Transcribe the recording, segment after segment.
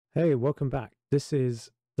Hey, welcome back. This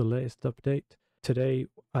is the latest update. Today,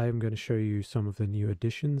 I am going to show you some of the new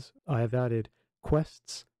additions. I have added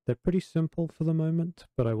quests. They're pretty simple for the moment,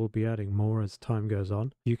 but I will be adding more as time goes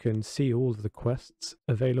on. You can see all of the quests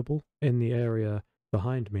available in the area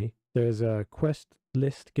behind me. There's a quest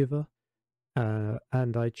list giver,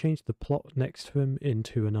 and I changed the plot next to him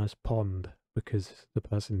into a nice pond because the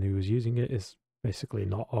person who was using it is basically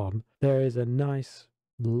not on. There is a nice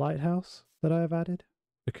lighthouse that I have added,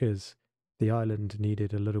 because the island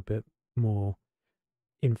needed a little bit more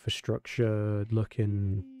infrastructure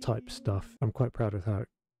looking type stuff. I'm quite proud of how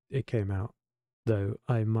it came out, though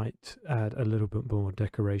I might add a little bit more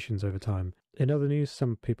decorations over time. In other news,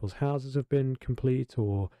 some people's houses have been complete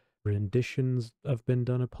or renditions have been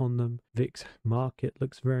done upon them. Vic's market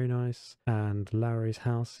looks very nice, and Larry's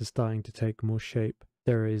house is starting to take more shape.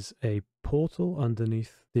 There is a portal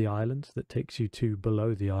underneath the island that takes you to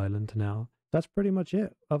below the island now. That's pretty much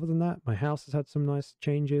it. Other than that, my house has had some nice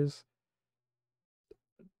changes.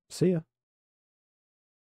 See ya.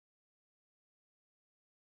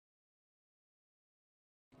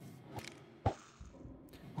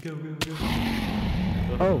 Go.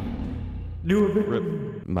 Oh, new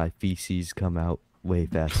event. My feces come out way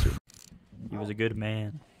faster. He was a good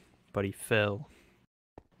man, but he fell.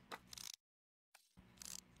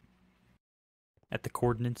 At the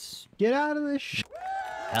coordinates. Get out of this sh**.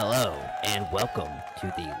 Hello, and welcome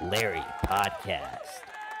to the Larry Podcast.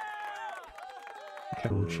 Okay,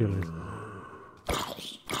 we'll chill it.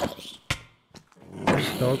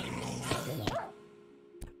 Thanks, dog.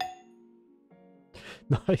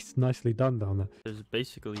 Nice, nicely done down there. There's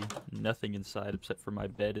basically nothing inside except for my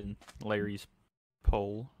bed and Larry's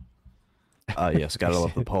pole. Yes, gotta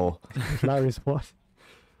love the pole. Larry's what?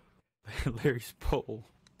 Larry's pole.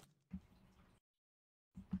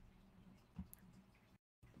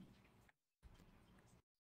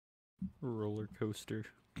 Roller coaster.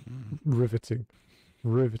 Riveting.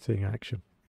 Riveting action.